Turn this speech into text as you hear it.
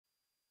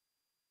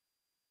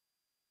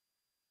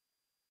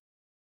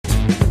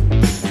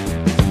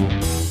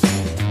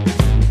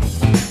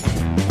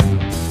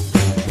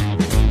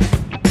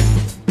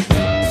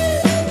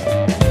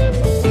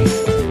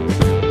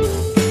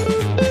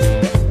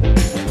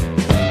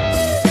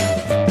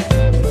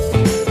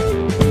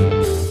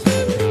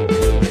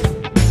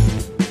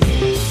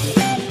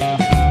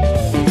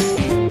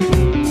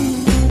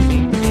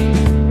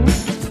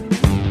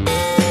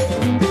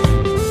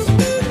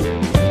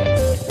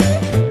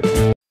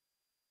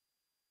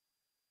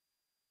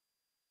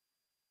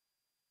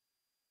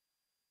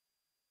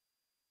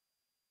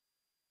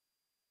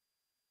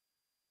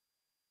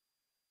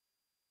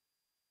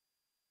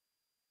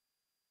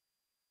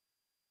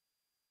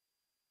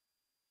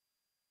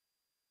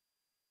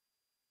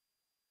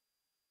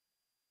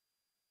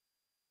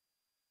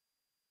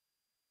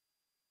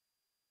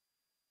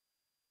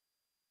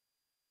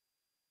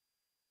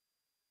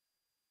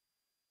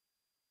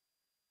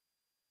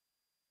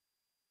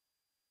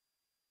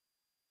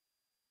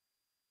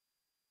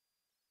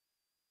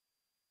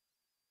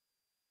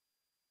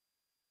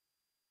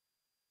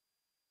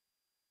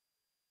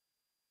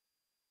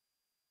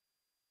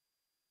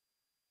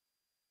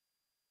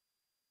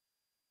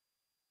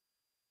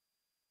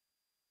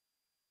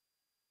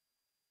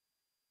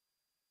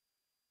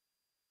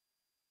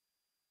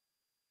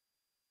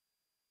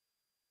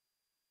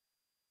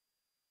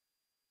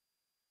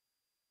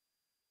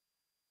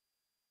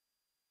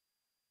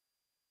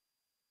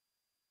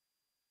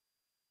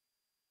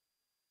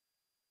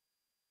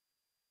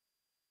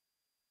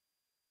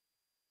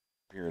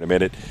here in a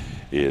minute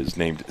is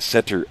named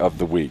Setter of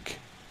the Week.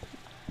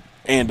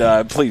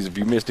 And please, if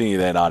you missed any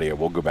of that audio,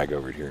 we'll go back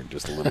over it here in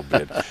just a little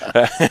bit.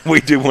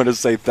 We do want to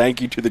say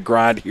thank you to The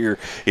Grind here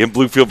in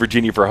Bluefield,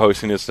 Virginia for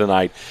hosting us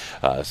tonight.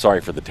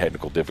 Sorry for the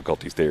technical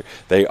difficulties there.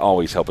 They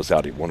always help us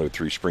out at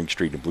 103 Spring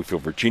Street in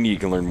Bluefield, Virginia. You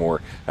can learn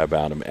more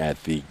about them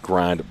at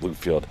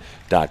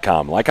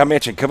thegrindbluefield.com. Like I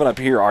mentioned, coming up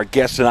here, our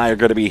guests and I are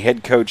going to be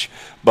head coach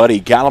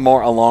Buddy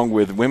Gallimore along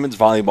with women's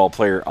volleyball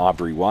player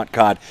Aubrey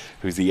Watcott,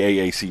 who's the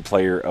AAC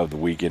Player of the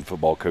Week, and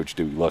football coach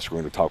Dewey Luster.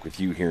 We're going to talk with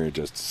you here in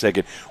just a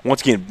second.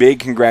 Once again, big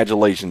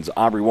congratulations.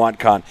 Aubrey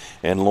Watcott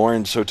and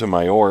Lauren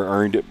Sotomayor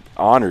earned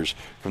honors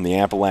from the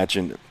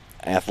Appalachian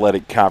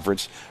Athletic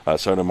Conference.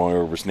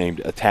 Sotomayor was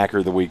named Attacker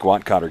of the Week.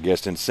 Watcott, our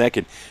guest in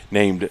second,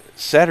 named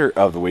Setter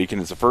of the Week, and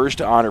it's the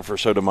first honor for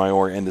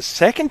Sotomayor and the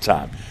second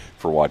time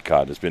for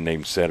Watcott has been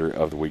named Setter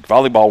of the Week.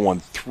 Volleyball won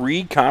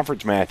 3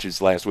 conference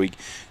matches last week,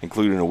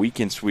 including a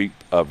weekend sweep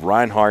of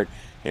Reinhardt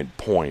and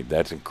Point.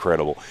 That's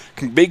incredible.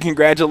 Big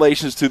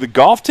congratulations to the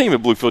golf team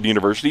at Bluefield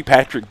University.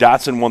 Patrick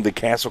Dotson won the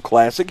Castle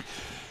Classic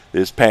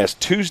this past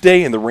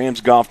Tuesday, and the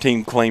Rams golf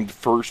team claimed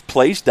first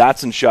place.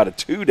 Dotson shot a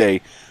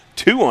 2-day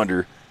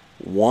 2-under,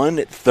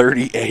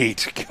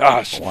 138.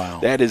 Gosh,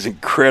 wow. That is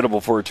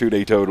incredible for a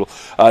 2-day total.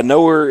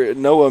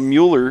 Noah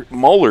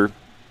Moeller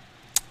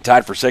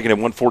tied for second at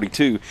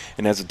 142,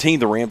 and as a team,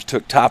 the Rams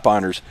took top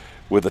honors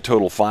with a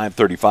total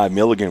 535.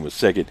 Milligan was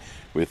second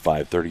with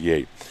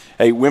 538.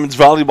 Hey, women's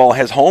volleyball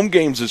has home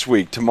games this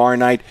week. Tomorrow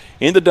night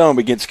in the Dome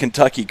against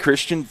Kentucky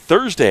Christian,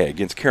 Thursday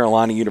against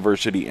Carolina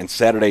University, and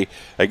Saturday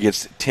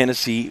against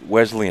Tennessee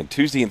Wesleyan.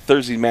 Tuesday and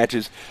Thursday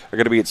matches are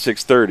going to be at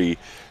 6:30.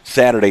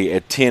 Saturday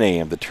at 10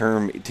 a.m. The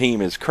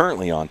team is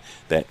currently on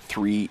that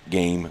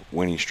 3-game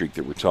winning streak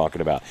that we're talking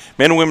about.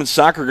 Men and women's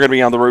soccer are going to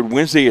be on the road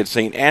Wednesday at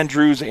St.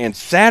 Andrews, and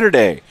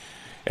Saturday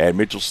at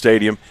Mitchell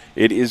Stadium.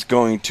 It is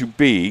going to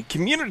be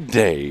Community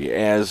Day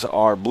as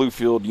our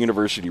Bluefield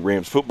University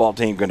Rams football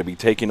team going to be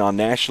taking on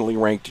nationally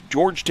ranked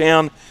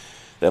Georgetown.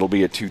 That'll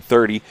be at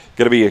 2:30.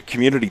 Going to be a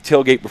community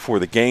tailgate before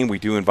the game. We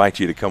do invite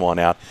you to come on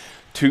out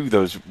to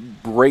those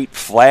great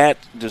flat,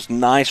 just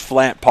nice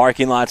flat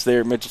parking lots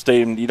there at Mitchell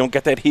Stadium. You don't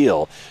get that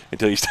hill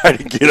until you start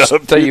to get up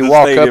until you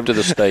walk up to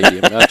the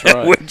stadium. That's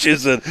right. which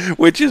is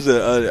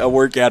a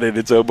workout in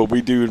its own. But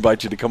we do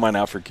invite you to come on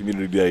out for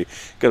Community Day.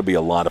 It's going to be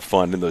a lot of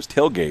fun, and those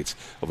tailgates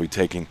will be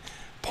taking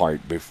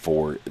part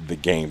before the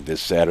game this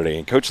Saturday.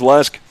 And Coach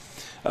Lusk,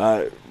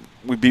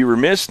 we'd be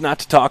remiss not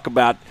to talk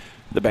about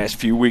the past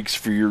few weeks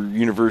for your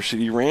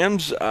University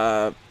Rams.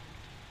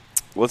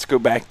 Let's go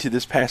back to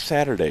this past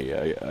Saturday,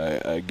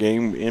 a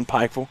game in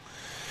Pikeville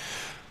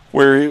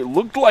where it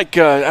looked like,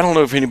 I don't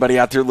know if anybody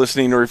out there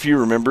listening or if you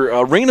remember,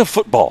 arena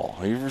football.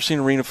 Have you ever seen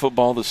arena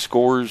football, the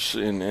scores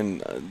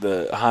and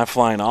the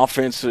high-flying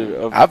offense?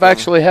 I've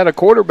actually had a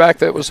quarterback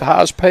that was the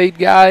highest-paid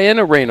guy in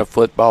arena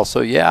football,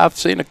 so, yeah, I've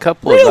seen a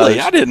couple of those. Really?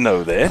 I didn't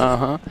know that.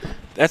 Uh-huh.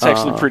 That's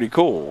actually pretty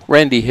cool.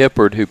 Randy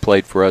Hippard, who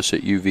played for us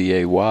at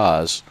UVA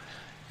Wise,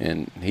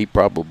 and he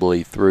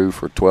probably threw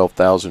for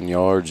 12,000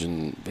 yards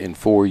in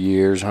 4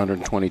 years,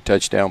 120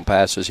 touchdown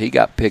passes. He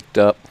got picked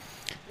up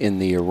in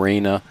the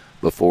arena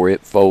before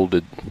it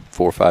folded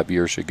 4 or 5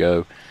 years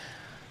ago.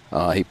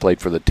 He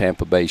played for the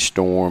Tampa Bay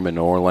Storm and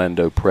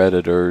Orlando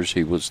Predators.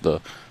 He was the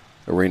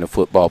Arena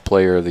Football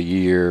Player of the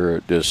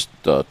Year, just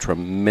a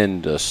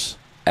tremendous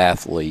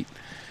athlete,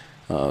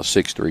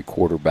 6'3"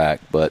 quarterback.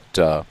 But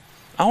I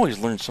always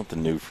learn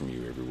something new from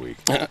you every week.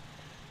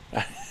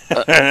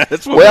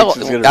 Well,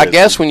 I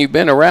guess when you've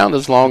been around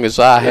as long as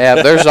I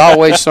have, there's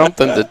always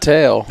something to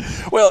tell.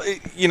 Well,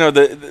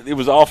 it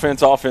was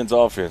offense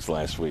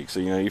last week.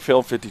 So, you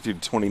fell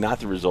 52-20, not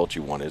the result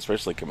you wanted,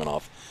 especially coming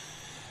off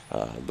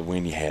the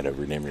win you had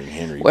over Emory and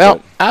Henry.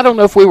 Well, I don't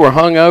know if we were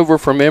hung over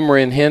from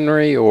Emory and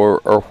Henry or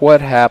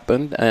what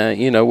happened.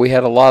 We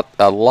had a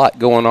lot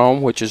going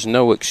on, which is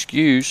no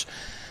excuse.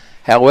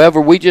 However,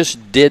 we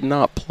just did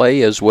not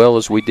play as well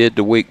as we did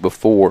the week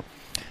before.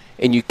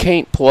 And you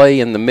can't play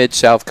in the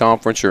Mid-South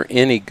Conference or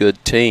any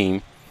good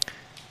team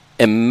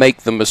and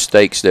make the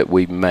mistakes that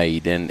we've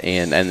made. And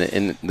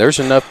there's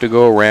enough to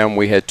go around.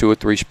 We had 2 or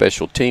 3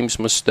 special teams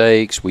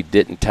mistakes. We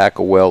didn't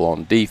tackle well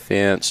on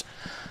defense.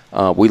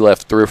 We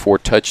left 3 or 4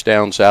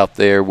 touchdowns out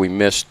there. We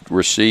missed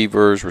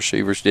receivers.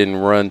 Receivers didn't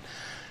run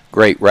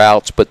great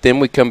routes. But then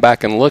we come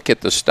back and look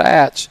at the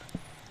stats.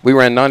 We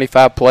ran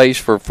 95 plays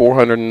for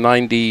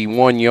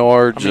 491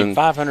 yards.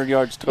 500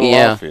 yards total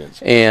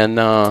offense. And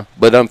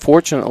but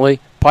unfortunately,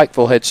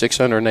 Pikeville had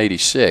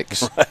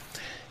 686. Right.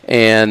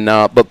 And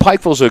but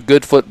Pikeville's a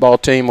good football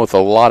team with a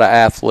lot of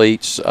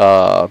athletes.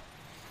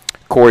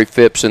 Corey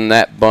Phipps and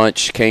that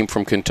bunch came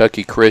from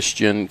Kentucky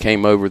Christian,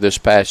 came over this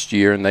past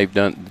year, and they've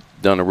done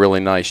a really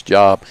nice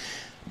job.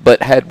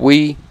 But had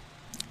we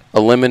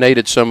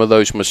eliminated some of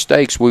those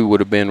mistakes, we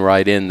would have been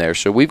right in there.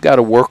 So we've got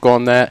to work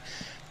on that.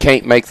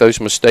 Can't make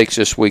those mistakes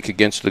this week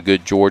against a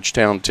good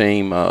Georgetown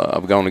team.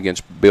 I've gone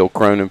against Bill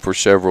Cronin for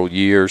several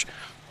years,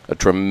 a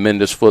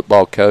tremendous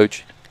football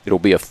coach. It'll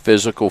be a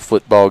physical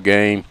football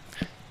game.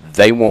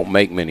 They won't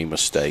make many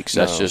mistakes.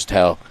 That's just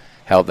how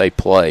they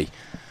play.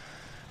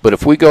 But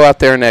if we go out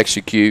there and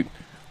execute,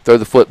 throw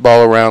the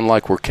football around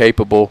like we're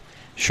capable,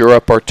 shore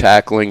up our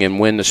tackling, and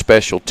win the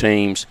special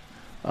teams,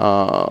 it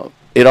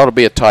ought to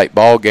be a tight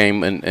ball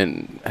game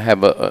and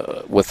have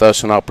with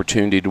us an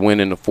opportunity to win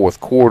in the fourth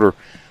quarter.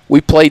 We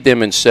played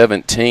them in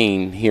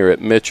 17 here at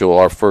Mitchell,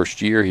 our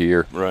first year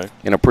here, right,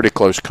 in a pretty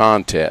close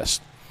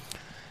contest.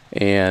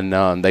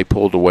 And they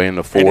pulled away in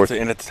the fourth.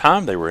 And at the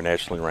time, they were a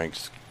nationally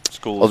ranked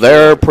school. Well,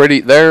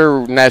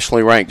 they're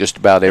nationally ranked just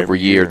about every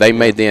year. They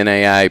made the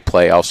NAIA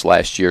playoffs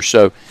last year.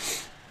 So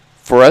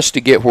for us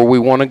to get where we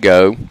want to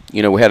go,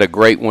 we had a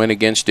great win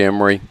against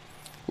Emory.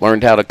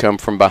 Learned how to come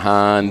from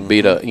behind,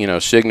 beat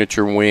a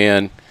signature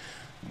win,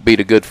 beat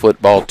a good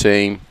football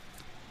team.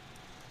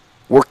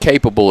 We're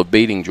capable of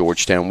beating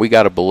Georgetown. We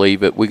got to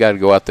believe it. We got to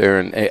go out there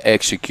and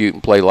execute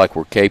and play like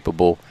we're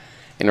capable.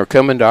 And they're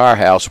coming to our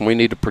house, and we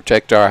need to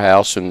protect our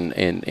house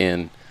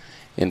and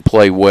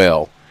play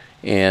well.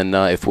 And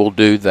if we'll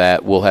do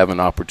that, we'll have an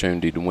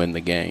opportunity to win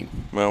the game.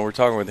 Well, we're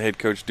talking with head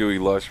coach Dewey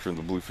Lush from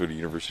the Bluefield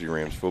University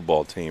Rams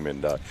football team,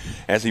 and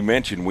as he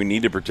mentioned, we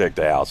need to protect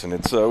the house, and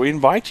it's we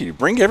invite you to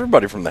bring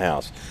everybody from the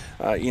house.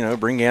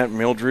 Bring Aunt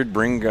Mildred,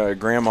 bring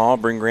Grandma,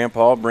 bring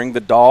Grandpa, bring the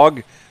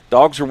dog.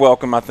 Dogs are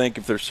welcome, I think,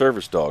 if they're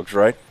service dogs,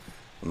 right?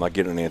 I'm not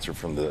getting an answer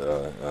from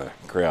the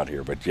crowd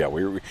here, but yeah,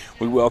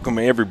 we welcome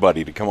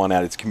everybody to come on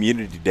out. It's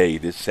Community Day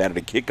this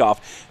Saturday. Kickoff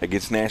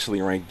against nationally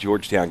ranked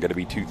Georgetown, going to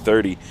be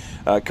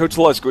 2:30. Coach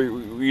Lusk,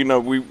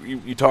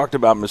 you talked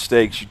about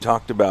mistakes, you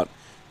talked about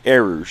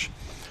errors,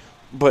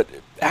 but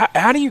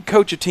how do you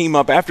coach a team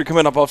up after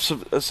coming up off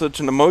such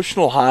an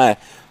emotional high,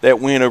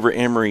 that win over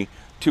Emory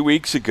 2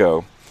 weeks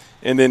ago,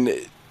 and then?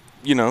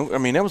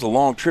 That was a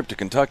long trip to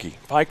Kentucky.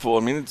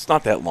 Pikeville, it's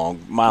not that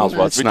long,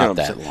 miles-wise. It's not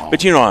that long.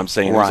 But you know what I'm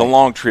saying. Right. It was a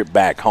long trip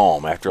back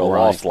home after a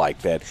loss like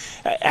that.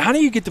 How do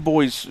you get the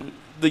boys,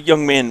 the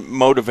young men,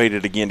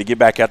 motivated again to get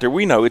back out there?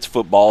 We know it's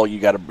football.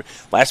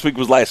 Last week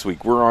was last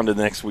week. We're on to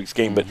the next week's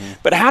game.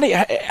 But how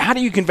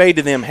do you convey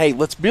to them, hey,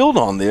 let's build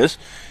on this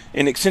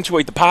and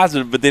accentuate the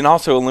positive, but then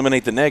also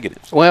eliminate the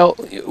negatives? Well,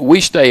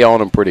 we stay on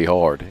them pretty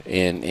hard,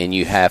 and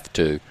you have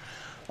to.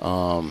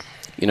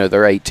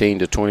 They're 18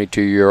 to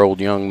 22-year-old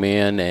young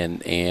men,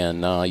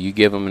 and you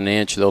give them an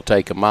inch, they'll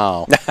take a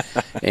mile.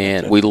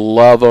 And we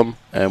love them,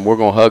 and we're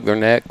going to hug their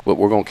neck, but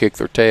we're going to kick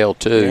their tail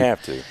too. You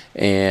have to.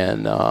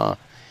 And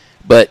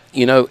but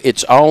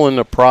it's all in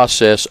the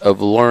process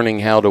of learning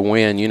how to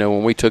win.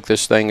 When we took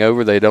this thing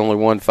over, they'd only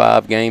won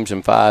 5 games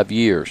in 5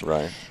 years.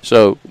 Right.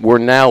 So we're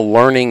now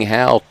learning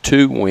how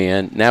to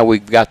win. Now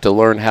we've got to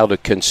learn how to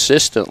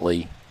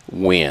consistently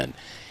win.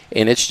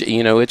 And it's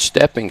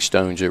stepping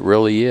stones. It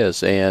really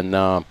is.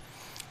 And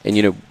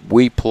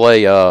we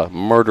play a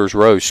murder's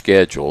row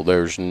schedule.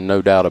 There's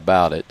no doubt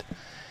about it.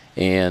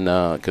 And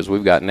because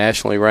we've got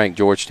nationally ranked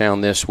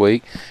Georgetown this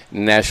week,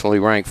 nationally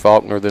ranked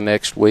Faulkner the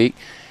next week,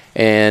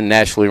 and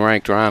nationally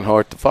ranked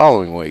Reinhardt the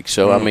following week.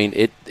 So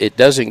it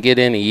doesn't get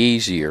any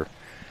easier.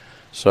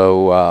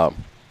 So.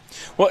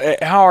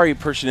 How are you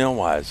personnel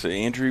wise?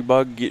 Injury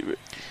bug?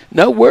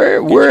 No,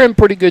 we're in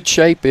pretty good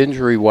shape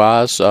injury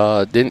wise.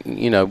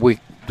 We.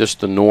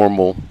 Just the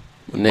normal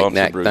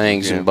knick-knack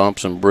things and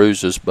bumps and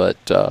bruises, but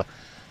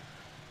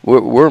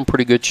we're in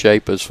pretty good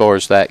shape as far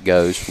as that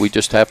goes. We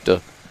just have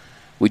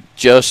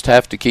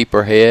to keep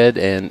our head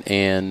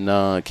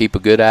and keep a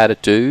good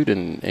attitude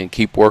and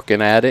keep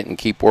working at it and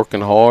keep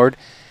working hard.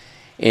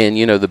 And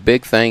the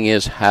big thing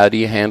is, how do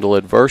you handle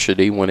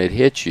adversity when it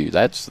hits you?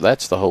 That's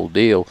the whole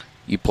deal.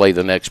 You play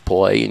the next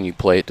play and you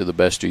play it to the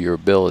best of your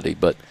ability.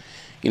 But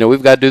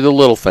we've got to do the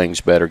little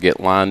things better. Get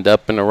lined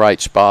up in the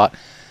right spot.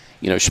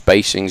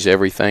 Spacing's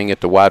everything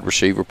at the wide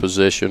receiver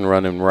position,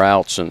 running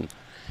routes, and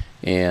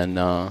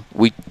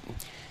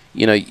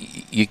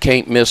you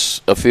can't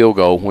miss a field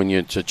goal when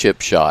it's a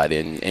chip shot,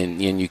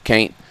 and you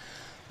can't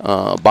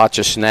botch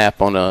a snap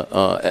on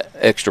a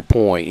extra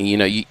point.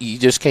 You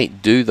just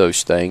can't do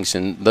those things,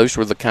 and those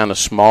were the kind of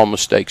small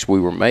mistakes we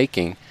were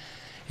making.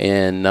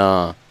 And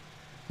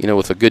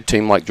with a good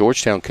team like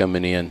Georgetown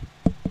coming in,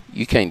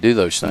 you can't do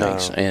those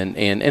things. No.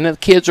 And the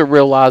kids are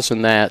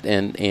realizing that,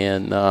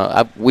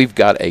 and we've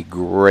got a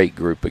great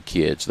group of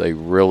kids. They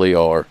really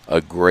are a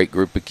great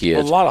group of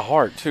kids. Well, a lot of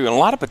heart too, and a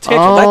lot of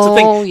potential. That's the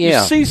thing.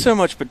 Yeah. You see so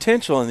much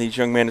potential in these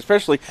young men,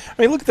 especially.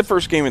 Look at the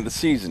first game of the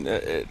season.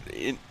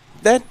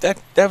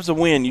 That was a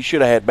win you should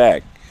have had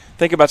back.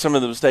 Think about some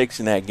of the mistakes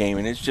in that game,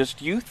 and it's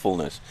just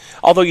youthfulness.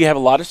 Although you have a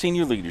lot of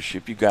senior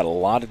leadership, you've got a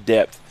lot of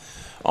depth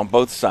on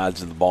both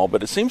sides of the ball,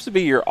 but it seems to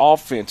be your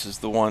offense is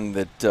the one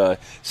that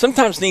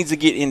sometimes needs to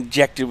get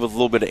injected with a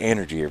little bit of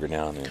energy every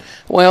now and then.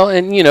 Well,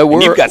 and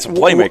you've got some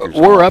playmakers.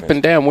 We're up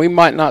and down. We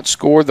might not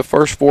score the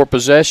first 4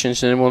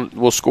 possessions, and then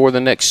we'll score the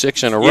next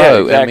 6 in a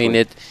row.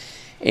 Exactly.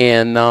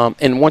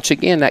 And once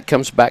again, that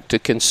comes back to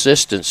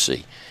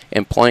consistency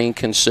and playing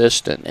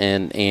consistent.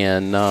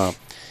 And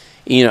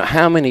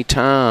how many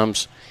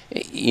times.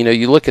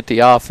 You look at the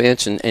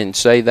offense and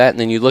say that, and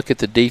then you look at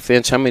the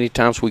defense, how many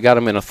times we got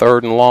them in a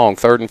 3rd and long,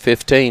 3rd and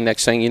 15.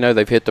 Next thing you know,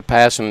 they've hit the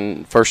pass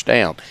and first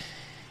down.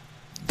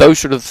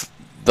 Those are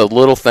the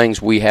little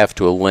things we have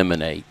to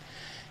eliminate.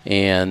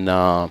 And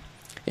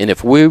And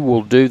if we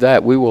will do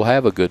that, we will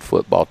have a good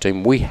football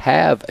team. We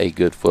have a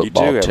good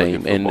football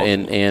team,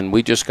 and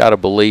we just got to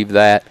believe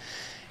that,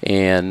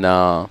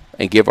 and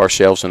give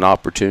ourselves an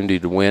opportunity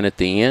to win at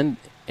the end.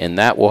 And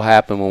that will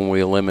happen when we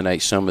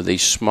eliminate some of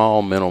these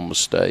small mental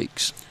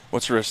mistakes.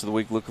 What's the rest of the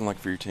week looking like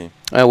for your team?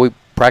 We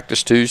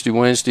practice Tuesday,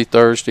 Wednesday,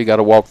 Thursday. Got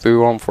to walk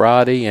through on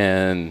Friday,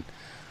 and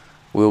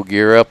we'll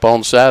gear up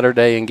on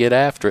Saturday and get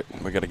after it.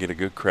 We got to get a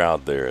good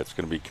crowd there. It's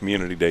going to be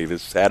Community Day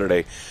this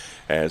Saturday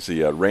as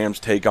the Rams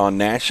take on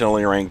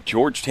nationally ranked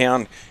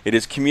Georgetown. It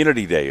is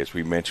Community Day, as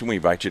we mentioned. We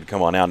invite you to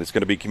come on out. It's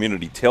going to be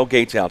community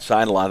tailgates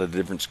outside. A lot of the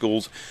different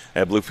schools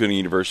at Bluefield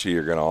University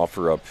are going to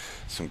offer up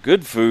some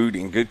good food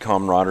and good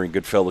camaraderie and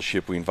good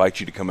fellowship. We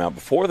invite you to come out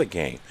before the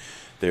game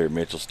there at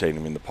Mitchell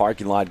Stadium in the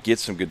parking lot, get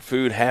some good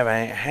food, have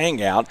a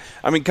hangout.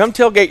 I mean, come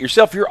tailgate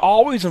yourself. You're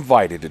always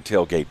invited to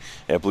tailgate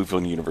at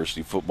Bluefield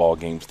University football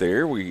games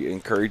there. We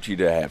encourage you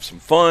to have some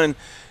fun,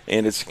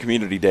 and it's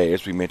Community Day,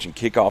 as we mentioned.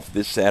 Kickoff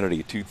this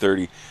Saturday at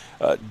 2:30.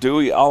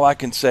 Dewey, all I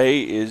can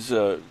say is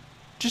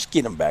just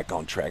get them back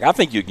on track. I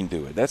think you can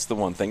do it. That's the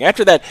one thing.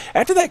 After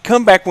that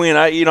comeback win,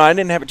 I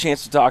didn't have a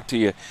chance to talk to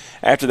you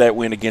after that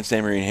win against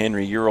Emory and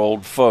Henry, your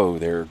old foe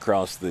there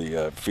across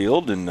the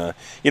field. And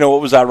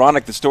what was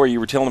ironic, the story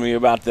you were telling me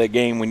about that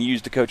game when you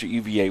used to coach at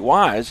UVA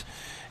Wise,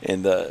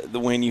 and the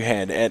win you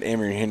had at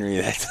Emory and Henry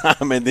that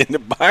time, and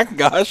then by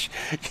gosh,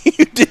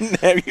 you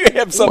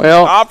have something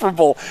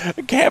comparable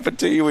happen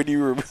to you when you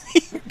were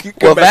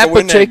that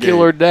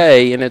particular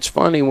day. And it's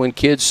funny, when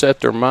kids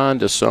set their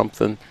mind to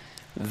something,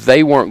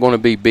 they weren't going to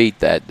be beat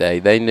that day.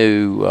 They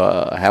knew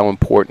how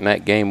important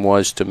that game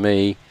was to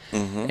me.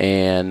 Mm-hmm.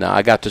 And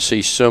I got to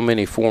see so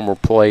many former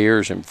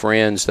players and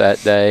friends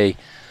that day.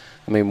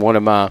 I mean, one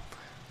of my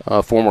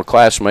former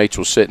classmates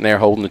was sitting there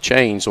holding the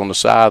chains on the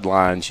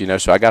sidelines,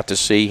 so I got to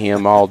see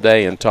him all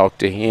day and talk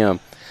to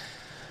him.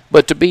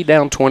 But to be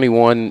down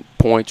 21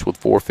 points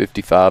with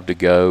 4:55 to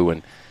go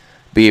and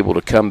be able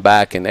to come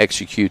back and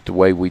execute the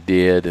way we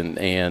did,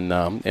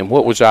 and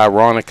what was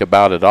ironic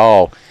about it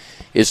all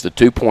is the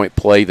 2-point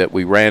play that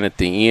we ran at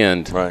the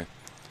end. Right.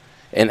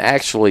 And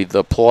actually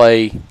the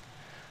play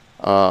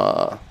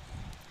that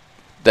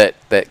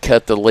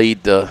cut the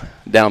lead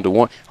down to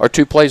 1 are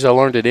 2 plays I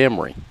learned at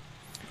Emory.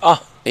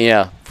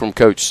 Yeah, from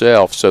Coach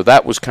Self. So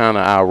that was kind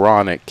of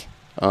ironic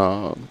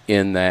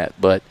in that.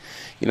 But,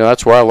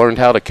 that's where I learned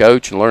how to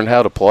coach and learned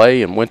how to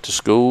play and went to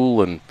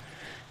school.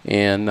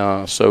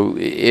 And so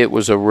it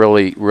was a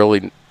really,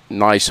 really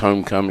nice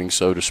homecoming,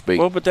 so to speak.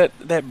 Well, but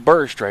that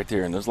burst right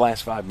there in those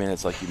last 5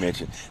 minutes, like you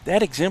mentioned,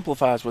 that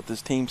exemplifies what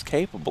this team's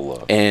capable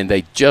of. And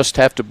they just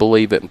have to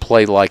believe it and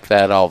play like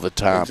that all the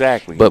time.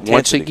 Exactly. But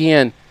once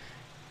again,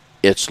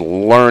 it's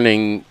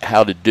learning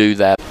how to do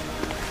that.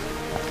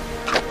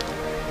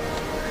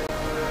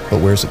 But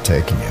where's it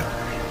taking you?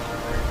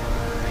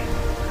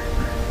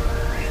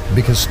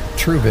 Because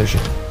true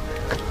vision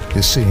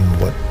is seeing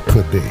what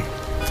could be,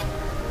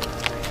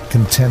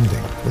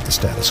 contending with the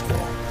status quo.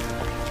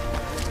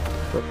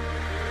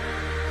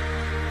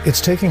 It's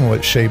taking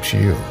what shapes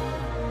you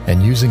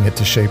and using it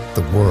to shape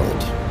the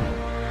world.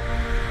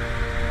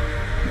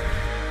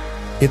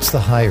 It's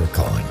the higher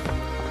calling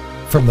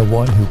from the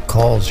one who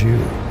calls you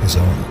his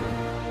own.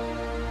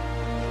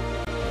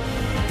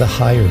 The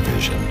higher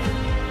vision,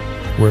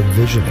 where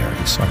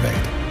visionaries are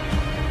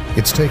made.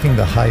 It's taking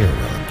the higher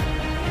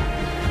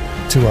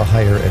road to a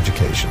higher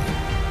education.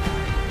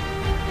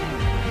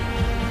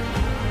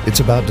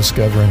 It's about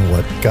discovering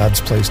what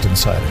God's placed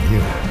inside of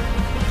you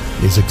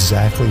is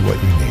exactly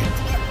what you need.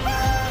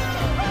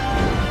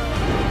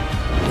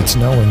 It's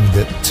knowing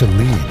that to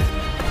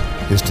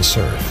lead is to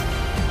serve.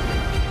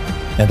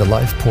 And a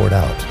life poured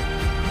out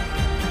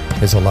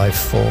is a life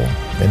full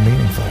and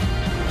meaningful.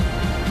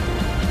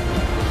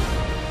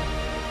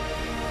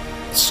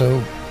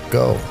 So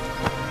go.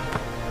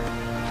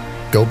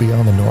 Go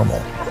beyond the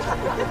normal.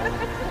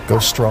 Go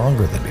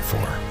stronger than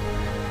before.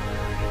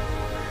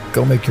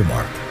 Go make your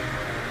mark.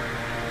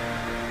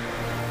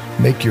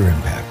 Make your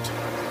impact.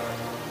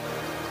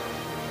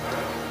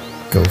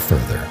 Go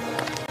further.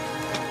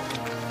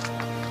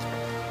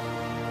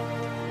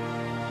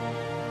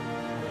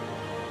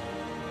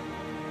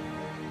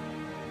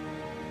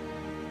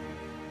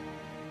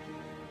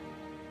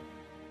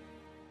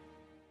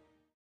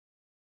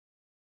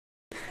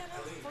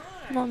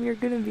 Mom, you're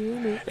going to be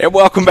in it. And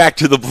welcome back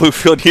to the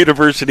Bluefield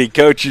University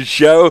Coaches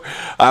Show.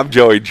 I'm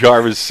Joey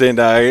Jarvis, and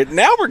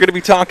now we're going to be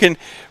talking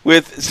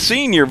with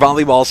senior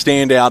volleyball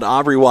standout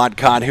Aubrey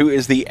Watcott, who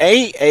is the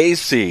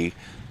AAC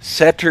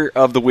Setter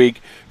of the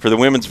Week for the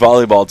women's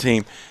volleyball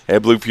team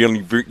at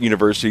Bluefield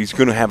University. He's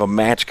going to have a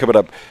match coming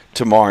up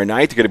tomorrow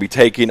night. They're going to be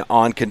taking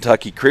on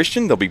Kentucky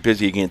Christian. They'll be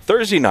busy again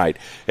Thursday night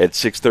at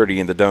 6:30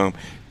 in the Dome,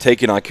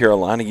 taking on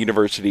Carolina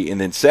University,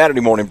 and then Saturday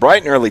morning,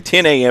 bright and early,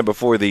 10 a.m.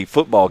 before the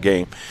football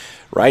game,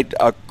 right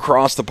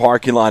across the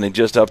parking lot and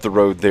just up the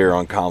road there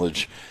on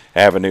College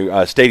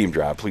Avenue, Stadium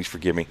Drive, please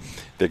forgive me.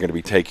 They're going to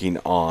be taking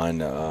on,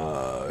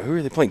 who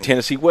are they playing?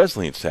 Tennessee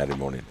Wesleyan Saturday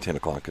morning at 10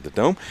 o'clock at the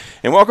Dome.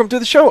 And welcome to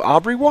the show,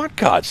 Aubrey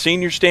Watcott,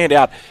 senior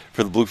standout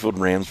for the Bluefield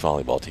Rams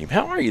volleyball team.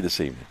 How are you this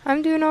evening?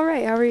 I'm doing all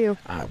right. How are you?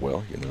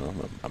 Well,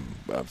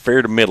 I'm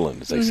fair to middling,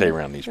 as they say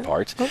around these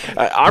parts.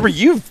 Okay. Aubrey,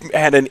 you've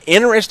had an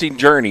interesting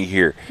journey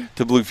here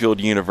to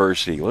Bluefield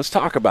University. Let's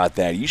talk about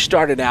that. You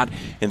started out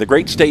in the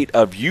great state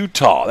of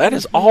Utah. That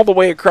is all the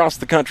way across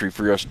the country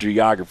for us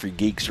geography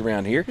geeks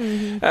around here.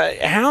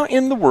 How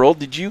in the world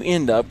did you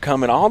end up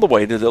coming all the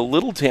way to the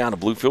little town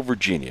of Bluefield,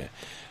 Virginia,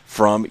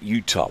 from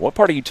Utah? What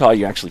part of Utah are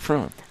you actually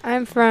from?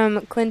 I'm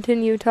from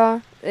Clinton,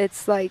 Utah.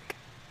 It's like,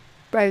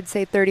 I would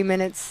say 30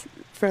 minutes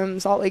from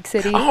Salt Lake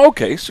City. Oh,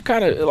 okay. So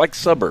kind of like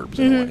suburbs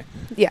in a way.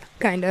 Yeah,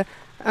 kind of.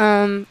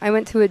 I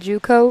went to a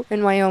JUCO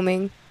in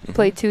Wyoming,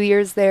 played 2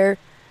 years there.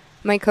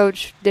 My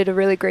coach did a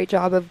really great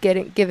job of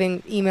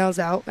giving emails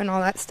out and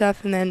all that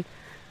stuff. And then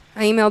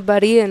I emailed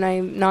Buddy, and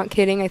I'm not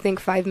kidding, I think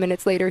 5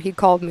 minutes later he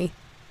called me.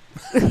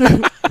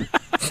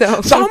 So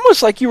It's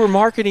almost like you were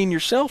marketing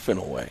yourself in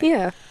a way.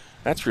 yeah.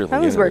 That's really I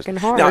was interesting.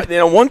 working hard.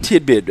 Now, one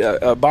tidbit,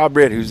 Bob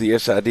Redd, who's the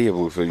SID of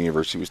Bluefield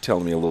University, was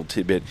telling me a little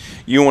tidbit.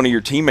 You and one of your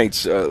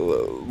teammates,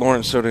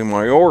 Lauren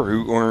Sotomayor,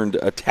 who earned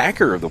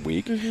Attacker of the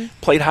Week,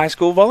 played high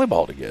school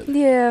volleyball together.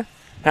 Yeah.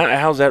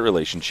 How's that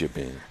relationship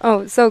been?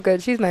 Oh, so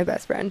good. She's my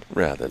best friend.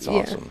 Yeah, that's Yeah.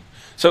 awesome.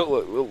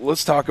 So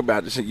let's talk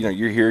about this.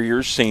 You're here, you're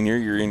a senior,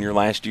 you're in your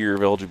last year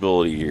of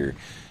eligibility here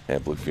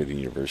at Bluefield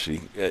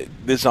University.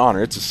 This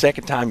honor, it's the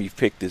second time you've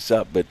picked this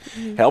up, but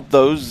help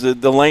those,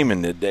 the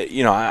laymen.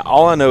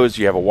 All I know is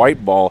you have a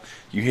white ball,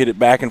 you hit it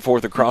back and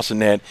forth across the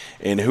net,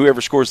 and whoever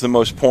scores the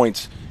most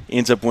points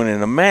ends up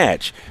winning a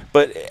match.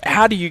 But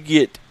how do you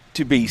get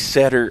to be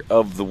setter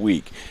of the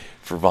week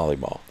for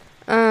volleyball?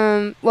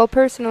 Well,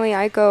 personally,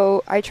 I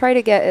try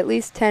to get at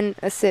least 10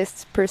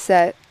 assists per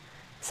set.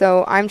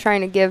 So I'm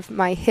trying to give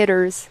my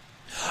hitters.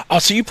 Oh,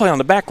 so you play on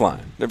the back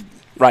line.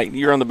 Right,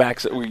 you're on the back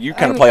side. You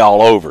kind of play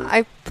all over.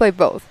 I play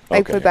both. I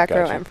Okay, play back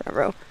row gotcha. and front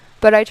row.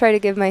 But I try to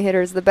give my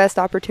hitters the best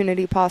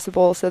opportunity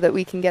possible so that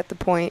we can get the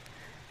point.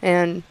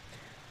 And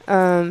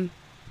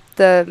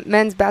the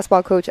men's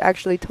basketball coach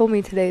actually told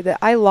me today that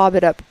I lob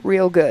it up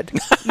real good.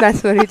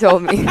 That's what he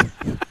told me.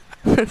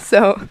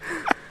 So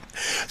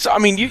I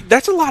mean,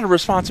 that's a lot of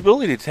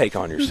responsibility to take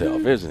on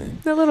yourself, isn't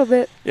it? a little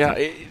bit. Yeah,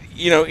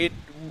 it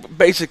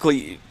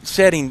basically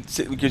setting,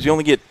 because you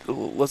only get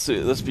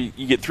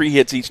you get 3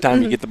 hits each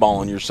time you get the ball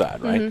on your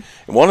side, right? And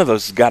one of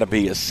those has got to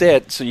be a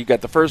set. So you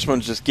got the first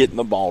one's just getting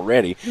the ball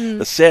ready.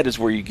 The set is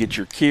where you get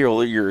your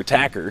kill, your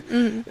attacker,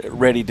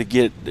 ready to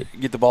get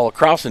the ball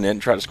across the net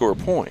and try to score a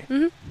point.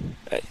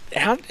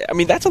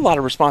 That's a lot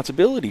of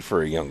responsibility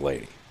for a young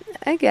lady.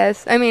 I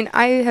guess. I mean,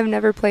 I have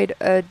never played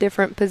a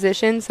different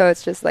position, so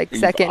it's just like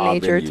second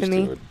I've been nature used to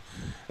me.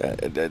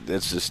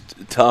 That's just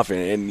tough,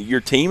 and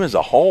your team as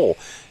a whole,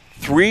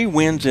 3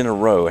 wins in a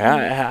row.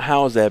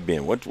 How has that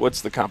been?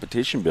 What's the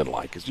competition been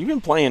like? Because you've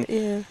been playing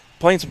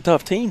some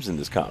tough teams in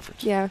this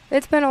conference. Yeah,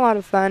 it's been a lot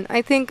of fun.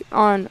 I think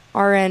on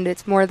our end,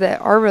 it's more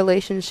that our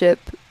relationship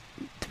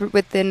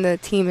within the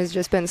team has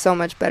just been so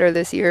much better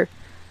this year.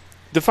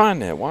 Define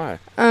that. Why?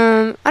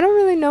 I don't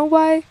really know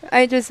why.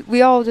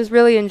 We all just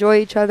really enjoy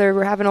each other.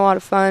 We're having a lot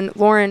of fun.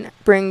 Lauren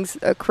brings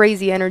a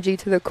crazy energy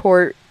to the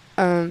court.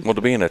 Well, to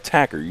be an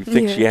attacker, you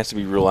think she has to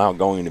be real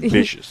outgoing and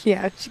vicious.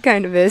 Yeah, she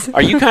kind of is.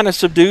 Are you kind of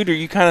subdued? Are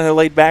you kind of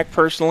laid back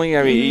personally?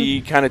 I mean,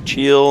 you kind of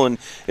chill, and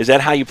is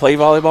that how you play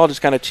volleyball?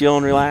 Just kind of chill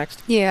and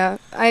relaxed? Yeah,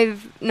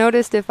 I've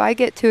noticed if I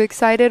get too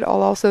excited,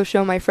 I'll also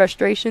show my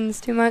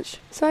frustrations too much.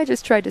 So I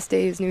just try to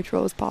stay as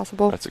neutral as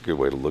possible. That's a good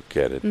way to look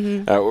at it.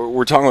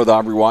 We're talking with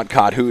Aubrey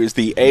Watcott, who is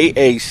the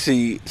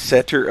AAC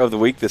Setter of the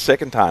Week, the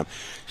second time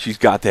she's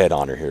got that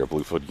honor here at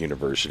Bluefield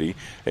University.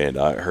 And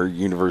her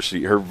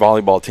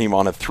volleyball team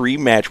on a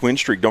 3-match win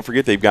streak. Don't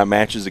forget, they've got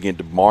matches again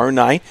tomorrow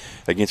night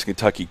against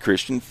Kentucky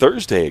Christian,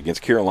 Thursday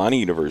against Carolina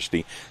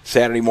University,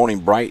 Saturday morning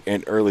bright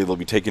and early they'll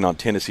be taking on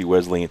Tennessee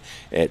Wesleyan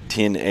at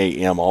 10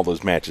 a.m. All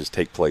those matches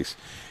take place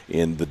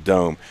in the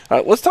Dome.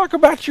 Let's talk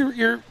about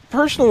your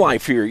personal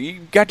life here.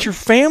 You got your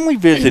family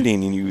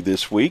visiting you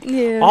this week,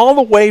 all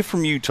the way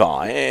from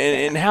Utah.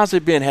 And how's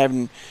it been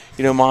having,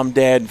 mom,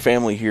 dad, and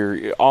family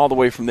here all the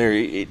way from there?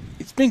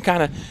 It's been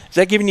kind of, is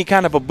that giving you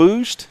kind of a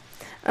boost?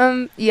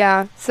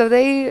 Yeah. So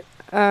they're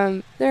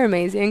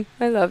amazing.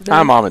 I love them.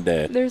 Hi, Mom and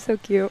Dad. They're so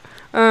cute.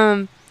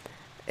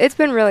 It's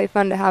been really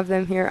fun to have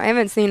them here. I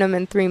haven't seen them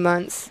in 3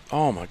 months.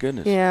 Oh, my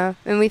goodness. Yeah,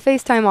 and we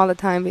FaceTime all the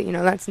time, but,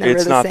 that's never the same.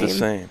 It's not the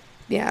same.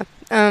 Yeah.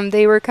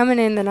 They were coming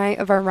in the night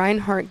of our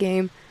Reinhardt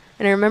game,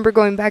 and I remember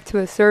going back to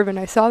a serve, and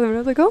I saw them, and I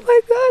was like, oh,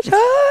 my gosh,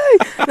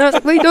 hi! And I was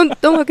like, wait,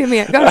 don't look at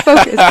me. I got to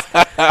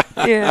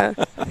focus. Yeah.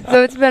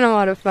 So it's been a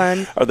lot of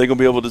fun. Are they going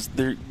to be able to –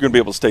 they're going to be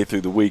able to stay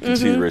through the week and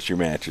see the rest of your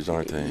matches,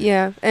 aren't they?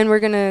 Yeah, and we're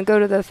going to go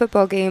to the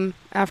football game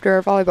after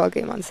our volleyball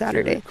game on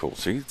Saturday. Very cool.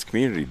 See, it's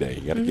community day.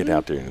 You got to get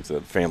out there, and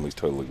the family's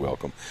totally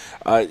welcome.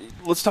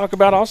 Let's talk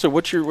about also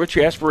what's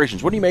your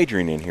aspirations. What are you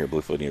majoring in here at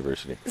Bluefield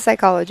University?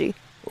 Psychology.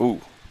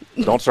 Ooh.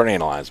 Don't start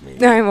analyzing me.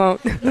 No, I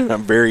won't.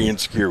 I'm very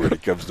insecure when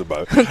it comes to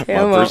my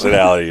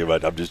personality,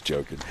 but I'm just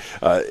joking.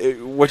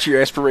 What's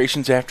your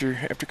aspirations after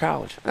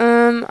college?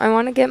 I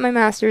want to get my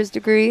master's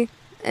degree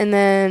and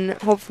then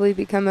hopefully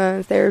become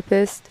a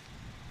therapist.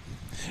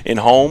 in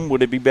home?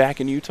 Would it be back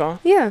in Utah?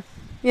 Yeah.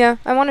 Yeah.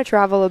 I want to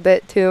travel a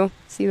bit too,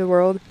 see the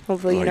world.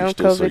 Hopefully, Oh, you're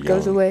still so COVID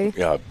goes young. away.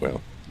 Yeah,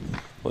 well,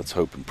 let's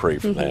hope and pray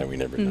for that. We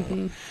never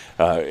know.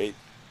 Mhm.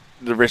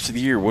 The rest of the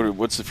year,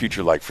 what's the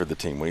future like for the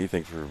team? What do you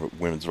think for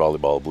women's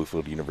volleyball at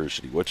Bluefield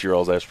University? What's your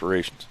all's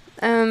aspirations?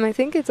 I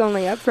think it's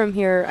only up from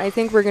here. I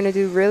think we're going to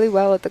do really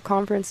well at the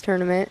conference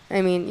tournament.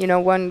 I mean,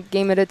 one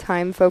game at a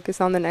time, focus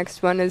on the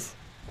next one, as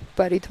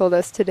Buddy told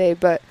us today.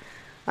 But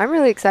I'm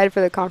really excited for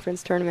the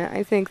conference tournament.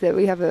 I think that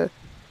we have a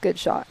good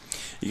shot.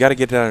 You got to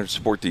get down and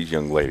support these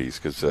young ladies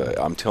because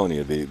I'm telling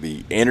you,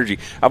 the energy.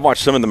 I've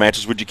watched some of the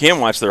matches, but you can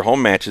watch their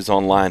home matches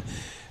online.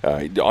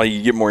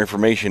 You get more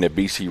information at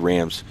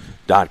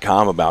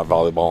bcrams.com about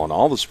volleyball and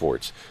all the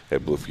sports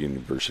at Bluefield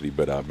University.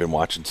 But I've been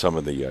watching some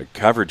of the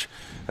coverage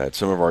that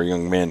some of our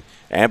young men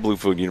at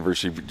Bluefield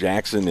University,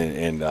 Jackson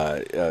and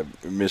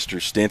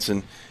Mr.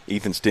 Stinson,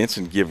 Ethan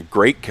Stinson, give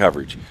great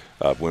coverage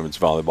of women's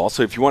volleyball.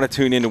 So if you want to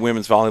tune into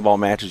women's volleyball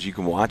matches, you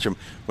can watch them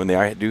when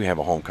they do have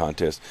a home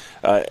contest.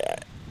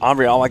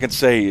 Aubrey, all I can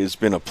say is it's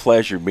been a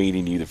pleasure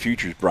meeting you. The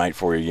future's bright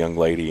for you, young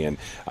lady, and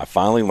I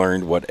finally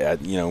learned what,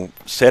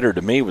 setter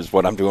to me was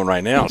what I'm doing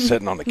right now,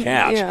 sitting on the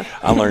couch. Yeah.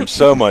 I learned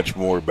so much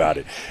more about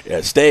it.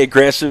 Stay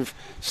aggressive,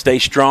 stay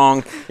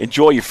strong,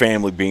 enjoy your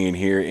family being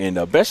here,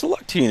 and best of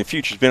luck to you in the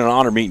future. It's been an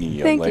honor meeting you,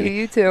 young Thank lady.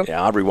 you too.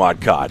 Yeah, Aubrey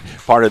Wadcott,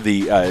 part of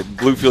the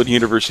Bluefield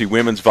University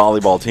women's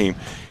volleyball team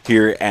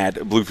here at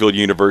Bluefield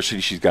University.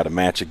 She's got a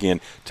match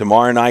again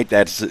tomorrow night.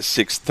 That's at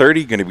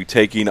 6:30. Going to be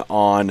taking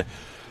on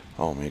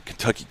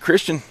Kentucky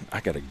Christian.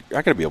 I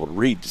gotta be able to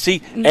read.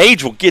 See,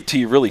 age will get to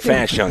you really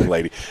fast, young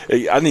lady.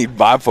 I need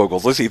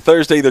bifocals. Let's see.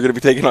 Thursday they're going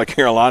to be taking on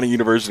Carolina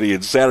University,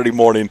 and Saturday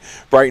morning,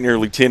 bright and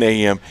early, 10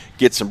 a.m.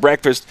 Get some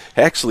breakfast.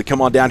 Actually, come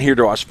on down here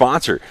to our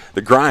sponsor,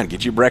 The Grind.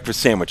 Get you a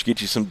breakfast sandwich.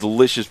 Get you some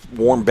delicious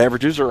warm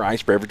beverages or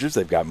iced beverages.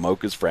 They've got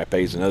mochas,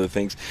 frappes, and other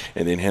things.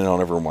 And then head on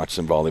over and watch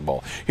some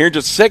volleyball. Here in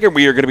just a second,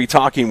 we are going to be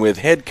talking with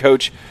head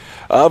coach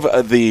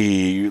of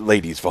the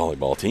ladies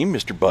volleyball team,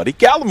 Mr. Buddy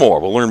Gallimore.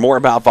 We'll learn more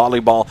about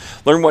volleyball,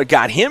 learn what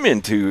got him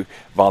into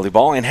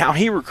volleyball, and how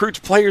he recruits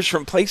players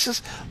from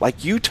places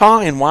like Utah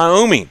and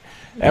Wyoming.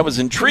 That was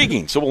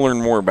intriguing, so we'll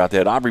learn more about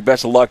that. Aubrey,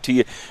 best of luck to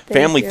you.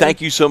 Family, thank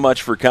you so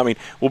much for coming.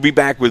 We'll be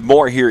back with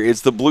more here.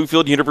 It's the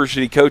Bluefield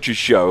University Coaches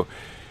Show.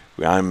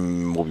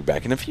 We'll be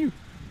back in a few.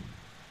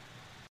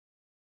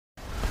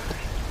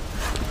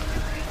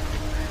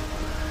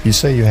 You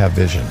say you have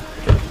vision.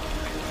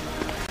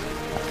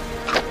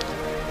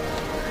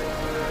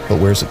 But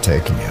where's it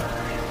taking you?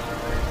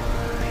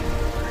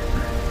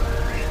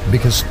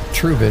 Because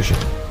true vision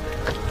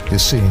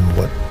is seeing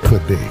what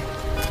could be,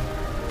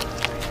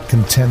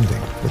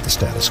 contending with the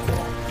status quo.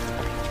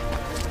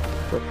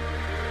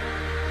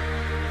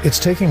 It's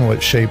taking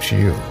what shapes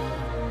you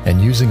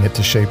and using it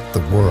to shape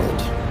the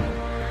world.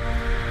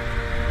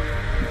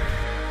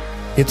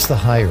 It's the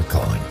higher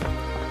calling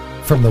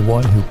from the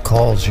one who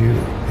calls you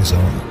his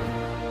own.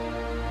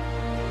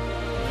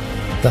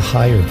 The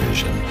higher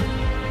vision,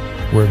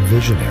 where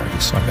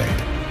visionaries are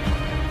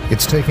made.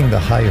 It's taking the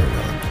higher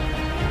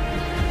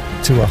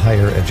road to a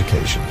higher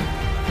education.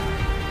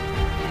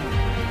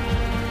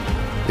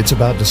 It's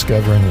about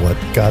discovering what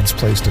God's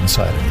placed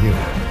inside of you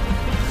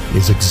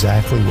is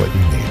exactly what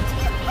you need.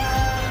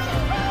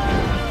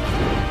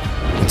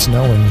 It's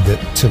knowing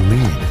that to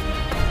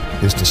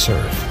lead is to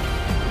serve.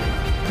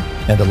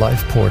 And a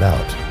life poured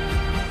out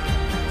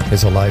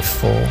is a life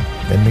full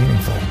and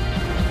meaningful.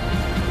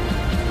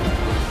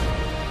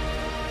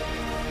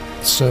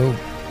 So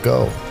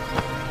go.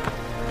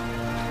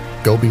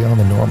 Go beyond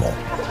the normal.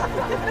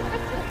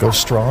 Go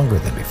stronger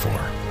than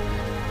before.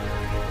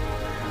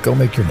 Go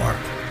make your mark.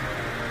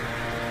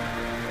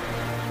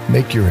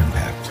 Make your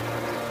impact.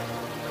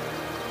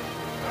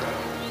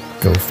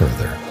 Go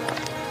further.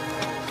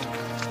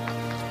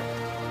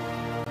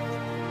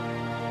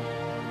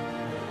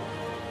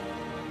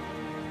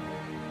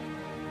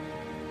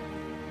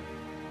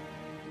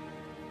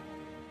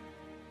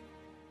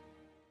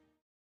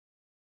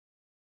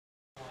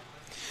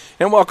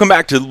 And welcome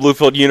back to the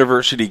Bluefield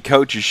University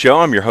Coaches Show.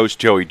 I'm your host,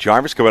 Joey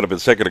Jarvis. Coming up in a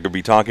second, I'm going to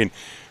be talking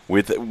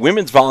with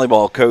women's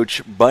volleyball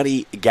coach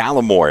Buddy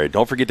Gallimore.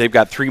 Don't forget, they've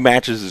got 3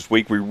 matches this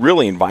week. We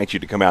really invite you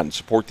to come out and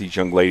support these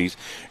young ladies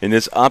in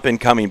this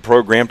up-and-coming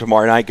program.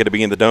 Tomorrow night, going to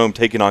be in the Dome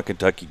taking on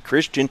Kentucky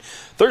Christian.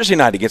 Thursday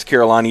night against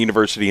Carolina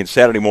University, and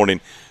Saturday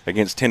morning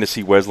against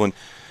Tennessee Wesleyan.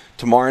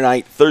 Tomorrow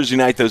night, Thursday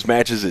night, those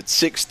matches at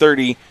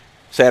 6:30,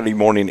 Saturday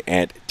morning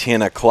at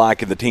 10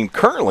 o'clock. And the team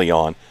currently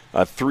on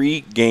a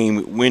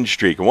 3-game win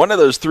streak. And one of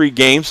those 3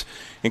 games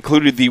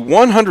included the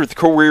 100th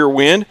career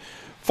win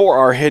for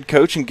our head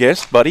coach and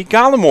guest, Buddy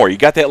Gallimore. You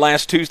got that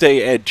last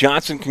Tuesday at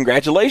Johnson.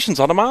 Congratulations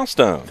on a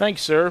milestone.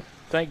 Thanks, sir.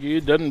 Thank you.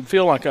 It doesn't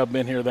feel like I've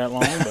been here that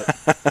long,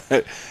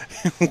 but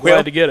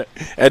glad to get it.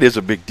 That is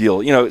a big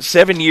deal.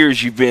 7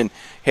 years you've been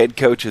head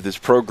coach of this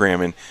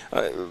program. And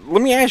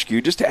let me ask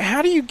you, just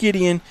how do you get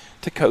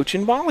into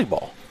coaching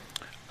volleyball?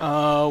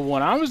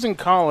 When I was in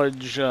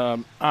college,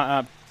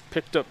 I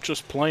picked up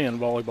just playing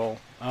volleyball.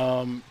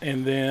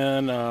 And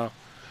then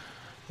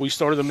we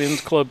started the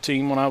men's club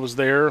team when I was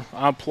there.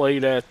 I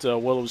played at,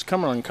 it was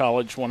Cumberland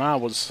College when I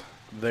was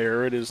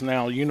there. It is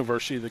now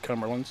University of the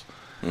Cumberlands.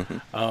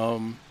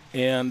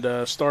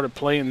 And started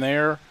playing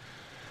there.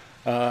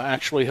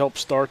 Actually helped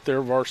start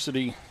their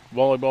varsity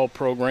volleyball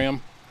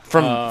program.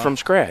 From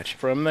scratch?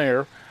 From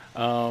there.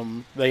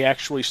 They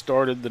actually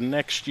started the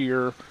next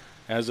year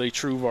as a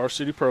true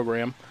varsity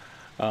program.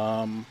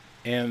 And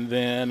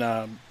then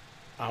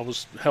I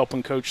was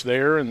helping coach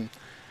there, and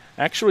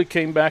actually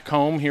came back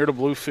home here to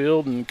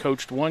Bluefield and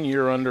coached 1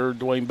 year under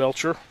Dwayne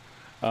Belcher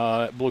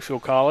at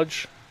Bluefield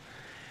College,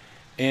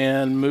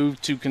 and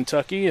moved to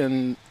Kentucky,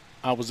 and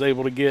I was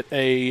able to get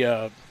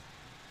a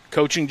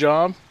coaching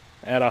job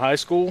at a high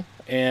school,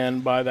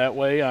 and by that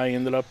way I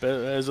ended up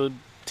as a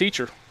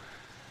teacher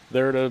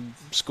there at a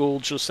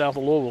school just south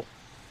of Louisville.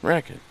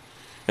 Reckon.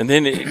 And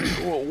then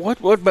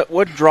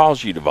what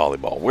draws you to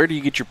volleyball? Where do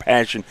you get your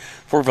passion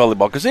for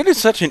volleyball? Because it is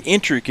such an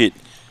intricate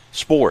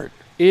sport.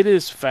 It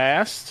is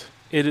fast.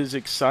 It is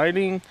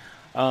exciting.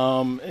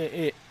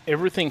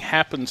 Everything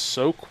happens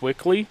so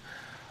quickly.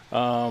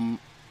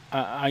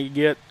 I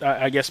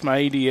guess my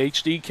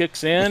ADHD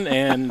kicks in,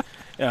 and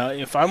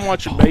if I'm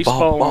watching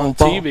baseball on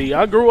TV,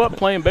 I grew up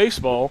playing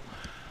baseball,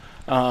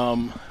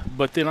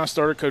 but then I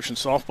started coaching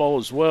softball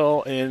as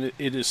well, and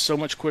it is so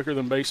much quicker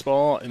than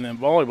baseball, and then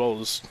volleyball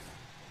is,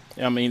 it's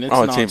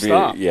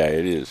nonstop. Yeah,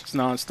 it is. It's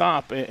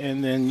nonstop,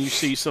 and then you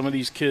see some of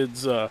these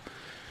kids,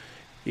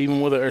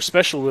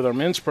 especially with our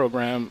men's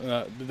program,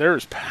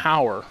 there's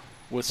power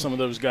with some of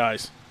those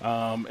guys,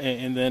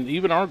 and then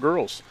even our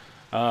girls,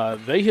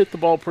 they hit the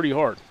ball pretty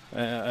hard.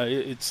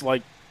 It's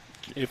like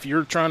if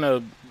you're trying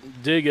to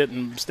dig it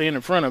and stand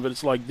in front of it,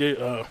 it's like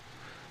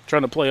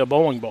trying to play a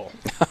bowling ball.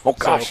 Oh,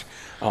 gosh.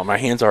 So, my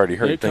hand's already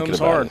hurt thinking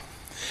about it.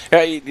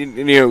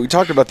 We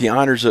talked about the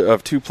honors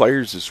of two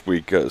players this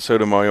week,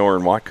 Sotomayor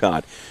and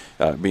Watcott,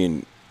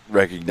 being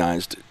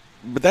recognized.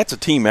 But that's a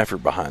team effort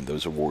behind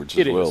those awards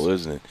as well,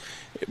 isn't it?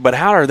 But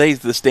how are they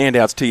the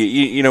standouts to you?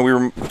 You know, we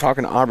were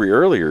talking to Aubrey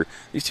earlier,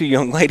 these two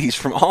young ladies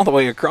from all the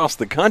way across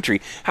the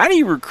country. How do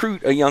you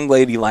recruit a young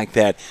lady like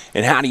that,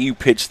 and how do you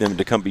pitch them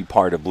to come be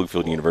part of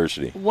Bluefield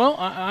University? Well,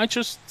 I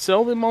just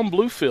sell them on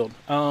Bluefield,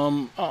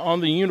 on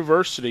the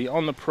university,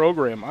 on the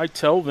program. I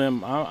tell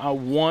them I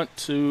want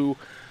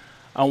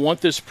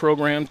this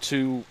program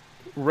to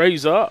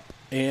raise up,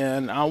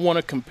 and I want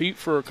to compete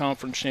for a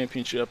conference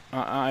championship.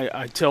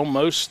 I tell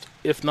most,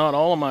 if not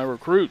all of my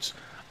recruits,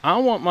 I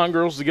want my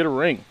girls to get a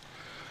ring.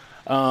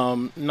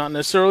 Not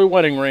necessarily a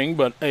wedding ring,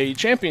 but a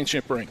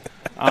championship ring.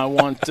 I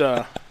want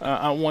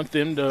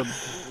them to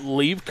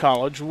leave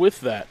college with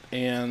that,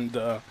 and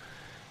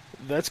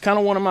that's kind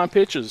of one of my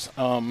pitches.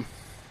 And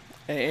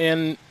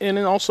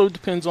it also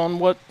depends on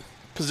what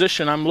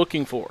position I'm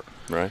looking for.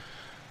 Right.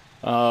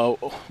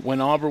 When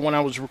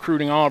I was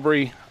recruiting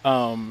Aubrey,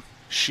 I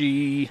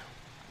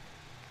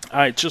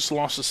had just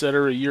lost a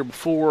setter a year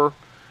before.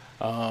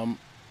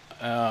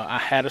 I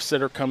had a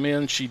setter come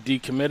in. She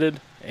decommitted,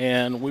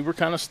 and we were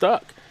kind of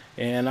stuck.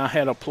 And I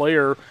had a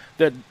player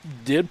that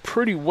did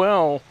pretty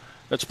well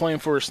that's playing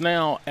for us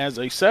now as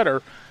a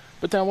setter,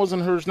 but that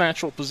wasn't her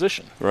natural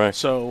position. Right.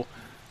 So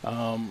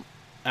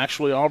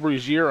actually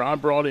Aubrey's year, I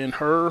brought in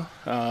her,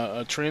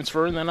 a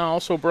transfer, and then I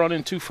also brought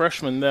in two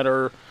freshmen that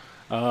are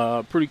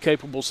pretty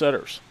capable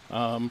setters.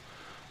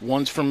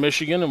 One's from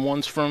Michigan and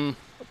one's from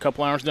a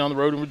couple hours down the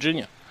road in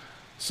Virginia.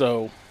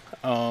 So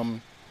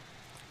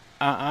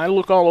I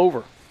look all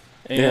over,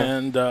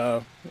 and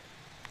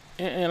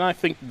I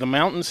think the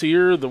mountains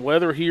here, the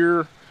weather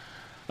here,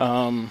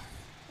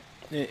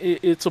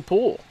 it's a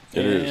pull.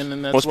 It is.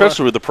 And that's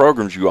especially with the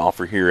programs you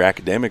offer here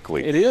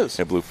academically. It is.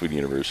 At Bluefield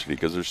University,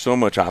 because there's so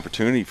much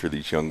opportunity for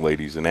these young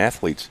ladies and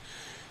athletes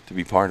to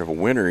be part of a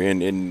winner.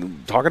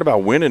 And talking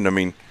about winning, I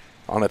mean,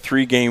 on a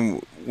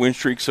 3-game win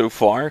streak so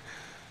far,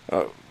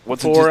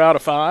 what's 4 out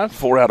of 5?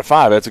 4 out of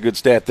 5. That's a good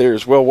stat there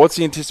as well. What's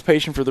the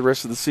anticipation for the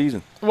rest of the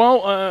season?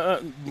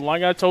 Well,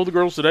 like I told the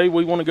girls today,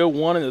 we want to go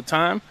one at a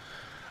time.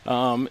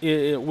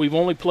 We've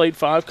only played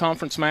 5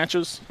 conference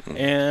matches,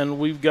 and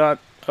we've got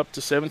up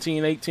to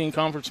 17, 18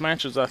 conference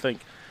matches, I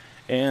think.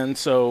 And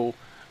so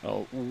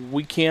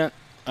we can't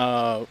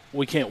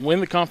win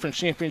the conference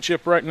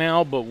championship right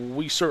now, but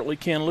we certainly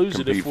can lose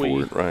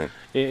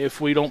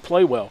if we don't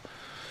play well.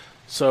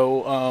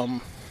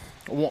 So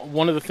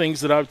one of the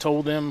things that I've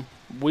told them,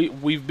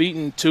 we've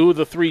beaten 2 of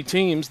the 3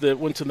 teams that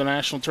went to the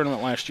national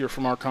tournament last year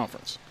from our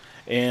conference,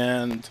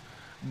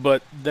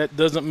 but that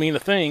doesn't mean a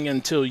thing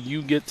until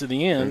you get to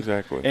the end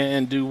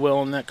and do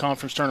well in that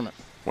conference tournament.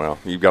 Well,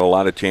 you've got a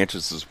lot of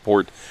chances to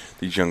support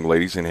these young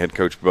ladies, and head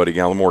coach Buddy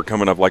Gallimore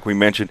coming up, like we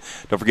mentioned.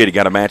 Don't forget, he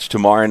got a match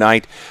tomorrow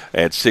night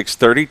at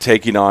 6:30,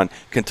 taking on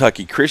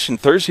Kentucky Christian.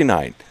 Thursday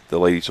night, the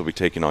ladies will be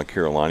taking on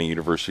Carolina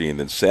University, and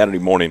then Saturday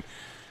morning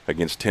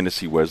against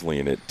Tennessee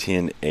Wesleyan at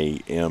 10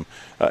 a.m.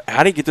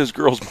 How do you get those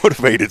girls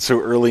motivated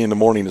so early in the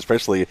morning,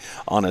 especially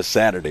on a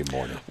Saturday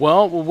morning?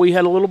 Well, we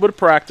had a little bit of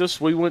practice.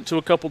 We went to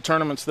a couple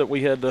tournaments that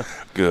we had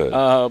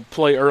to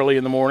play early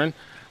in the morning.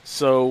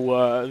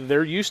 So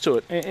they're used to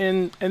it,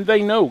 and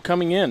they know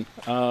coming in,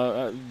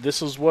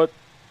 this is what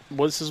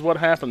this is what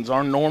happens.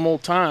 Our normal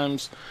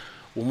times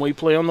when we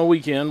play on the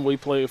weekend,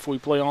 if we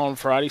play on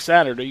Friday,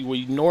 Saturday,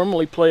 we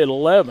normally play at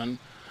 11.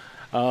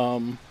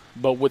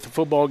 But with the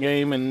football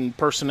game and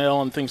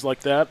personnel and things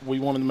like that, we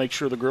wanted to make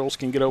sure the girls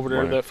can get over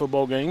there to that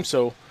football game.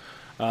 So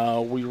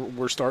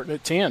we're starting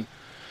at 10.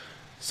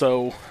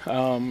 So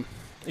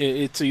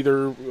it's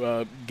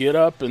either get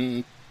up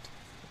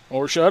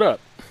or shut up.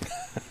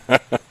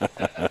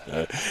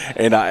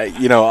 And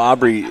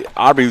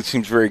Aubrey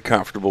seems very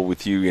comfortable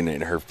with you,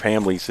 and her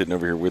family sitting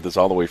over here with us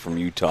all the way from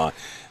Utah.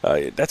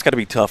 That's got to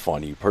be tough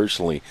on you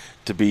personally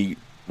to be,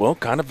 well,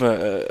 kind of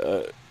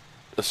a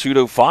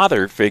pseudo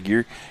father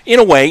figure in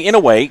a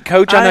way.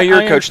 Coach, I know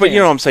you're a coach, but you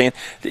know what I'm saying.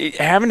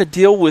 Having to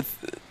deal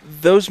with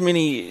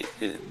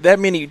that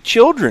many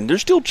children, they're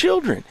still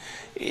children.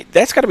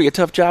 That's got to be a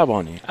tough job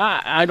on you.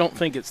 I don't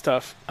think it's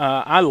tough.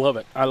 I love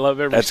it. I love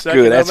every second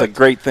of it. That's good. That's a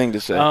great thing to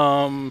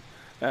say.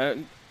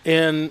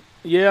 And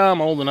yeah,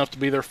 I'm old enough to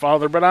be their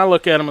father, but I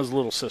look at them as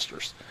little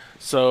sisters.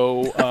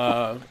 So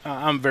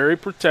I'm very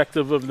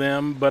protective of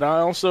them, but I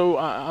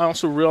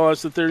also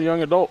realize that they're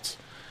young adults,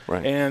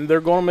 right? And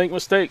they're going to make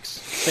mistakes.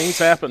 Things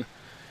happen,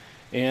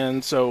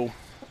 and so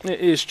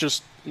it's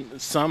just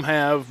some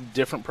have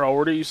different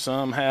priorities,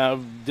 some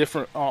have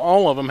different.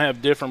 All of them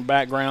have different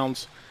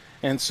backgrounds.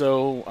 And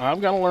so I've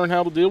got to learn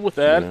how to deal with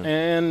that,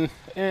 and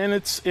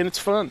it's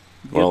fun.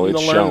 Well, it's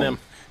learn showing. Them.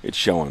 It's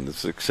showing. The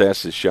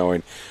success is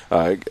showing.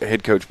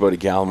 Head coach Buddy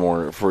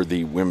Gallimore for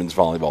the women's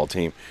volleyball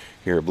team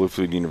here at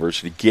Bluefield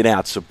University. Get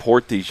out,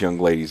 support these young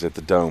ladies at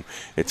the Dome.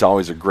 It's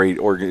always a great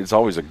It's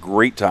always a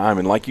great time,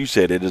 and like you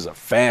said, it is a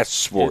fast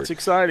sport. It's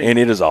exciting, and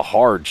it is a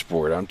hard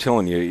sport. I'm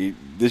telling you,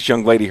 this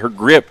young lady, her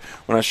grip.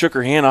 When I shook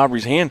her hand,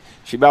 Aubrey's hand,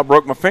 she about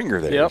broke my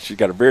finger there. Yep. She's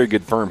got a very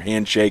good, firm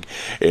handshake,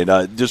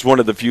 and just one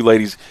of the few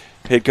ladies.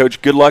 Head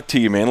coach, good luck to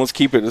you, man. Let's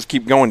keep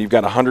going. You've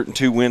got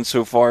 102 wins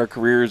so far,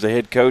 career as a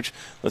head coach.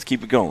 Let's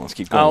keep it going. Let's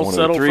keep going. I'll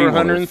settle for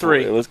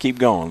 103. Let's keep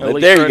going.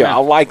 There you go. I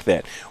like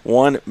that.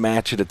 One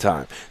match at a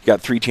time. You've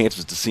got 3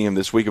 chances to see him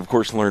this week. Of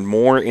course, learn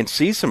more and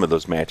see some of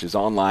those matches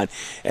online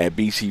at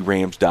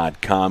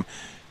bcrams.com.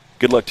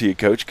 Good luck to you,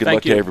 Coach. Good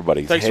luck to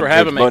everybody. Thanks for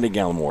having me. Buddy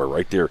Gallimore,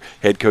 right there,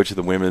 head coach of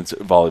the women's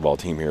volleyball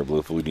team here at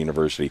Bluefield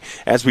University.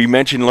 As we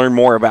mentioned, learn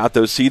more about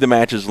those, see the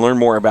matches, learn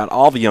more about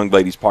all the young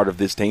ladies part of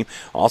this team.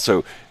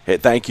 Also,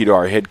 thank you to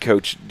our head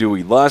coach,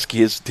 Dewey Lusk.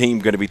 His team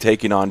going to be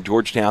taking on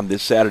Georgetown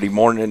this Saturday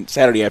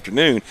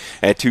afternoon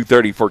at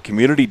 2:30 for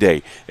Community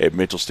Day at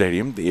Mitchell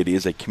Stadium. It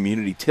is a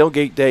community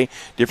tailgate day.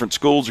 Different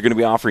schools are going to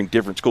be offering,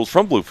 different schools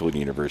from Bluefield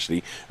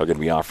University are going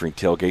to be offering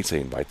tailgates.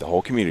 They invite the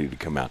whole community to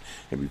come out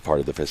and be part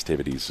of the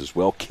festivities as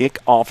well. Kick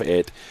off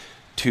at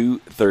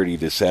 2:30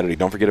 this Saturday.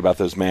 Don't forget about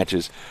those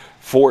matches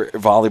for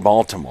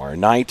volleyball tomorrow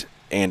night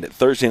and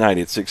Thursday night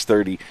at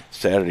 6:30,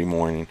 Saturday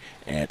morning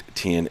at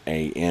 10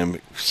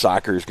 a.m.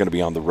 Soccer is going to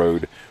be on the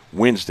road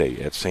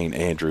Wednesday at St.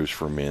 Andrews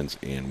for men's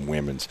and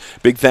women's.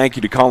 Big thank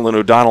you to Colin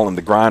O'Donnell and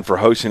The Grind for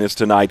hosting us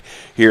tonight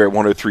here at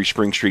 103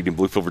 Spring Street in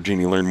Bluefield,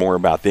 Virginia. Learn more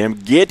about them.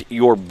 Get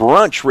your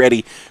brunch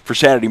ready for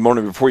Saturday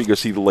morning before you go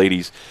see the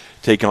ladies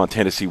take on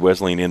Tennessee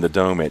Wesleyan in the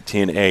Dome at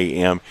 10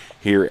 a.m.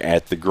 here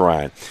at The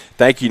Grind.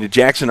 Thank you to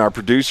Jackson, our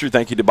producer.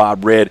 Thank you to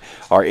Bob Red,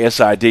 our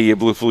SID at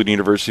Bluefield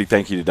University.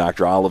 Thank you to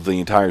Dr. Olive, the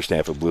entire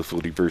staff of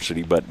Bluefield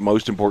University. But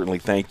most importantly,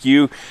 thank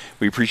you.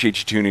 We appreciate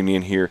you tuning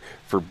in here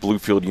for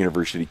Bluefield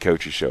University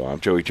Coaches Show. I'm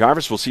Joey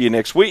Jarvis. We'll see you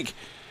next week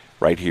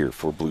right here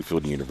for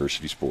Bluefield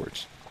University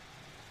Sports.